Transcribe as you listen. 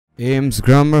Ames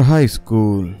Grammar High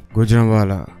School,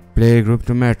 Gujranwala, Playgroup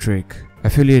to Matric,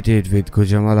 affiliated with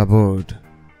Gujranwala Board.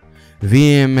 We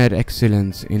aim at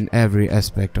excellence in every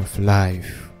aspect of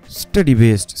life.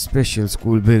 Study-based special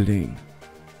school building,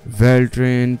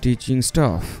 well-trained teaching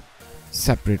staff,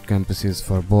 separate campuses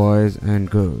for boys and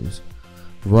girls,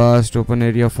 vast open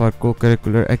area for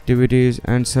co-curricular activities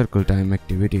and circle time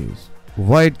activities,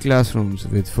 wide classrooms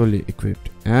with fully equipped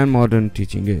and modern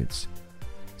teaching aids,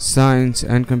 science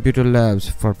and computer labs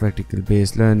for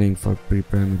practical-based learning for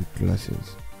pre-primary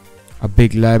classes, a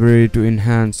big library to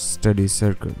enhance study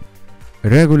circle,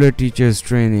 regular teachers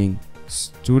training,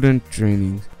 student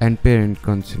training and parent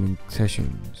counseling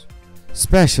sessions,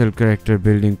 special character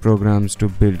building programs to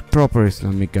build proper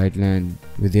Islamic guidelines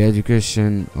with the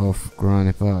education of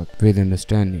Quran Pak with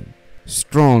understanding,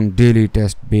 strong daily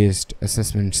test-based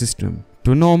assessment system.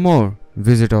 To know more,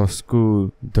 visit our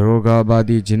school, Darogha,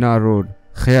 Abadi, Jinnah Road,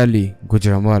 Khiali,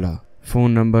 Gujranwala.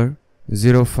 Phone number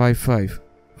 055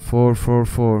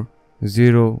 444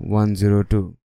 0102.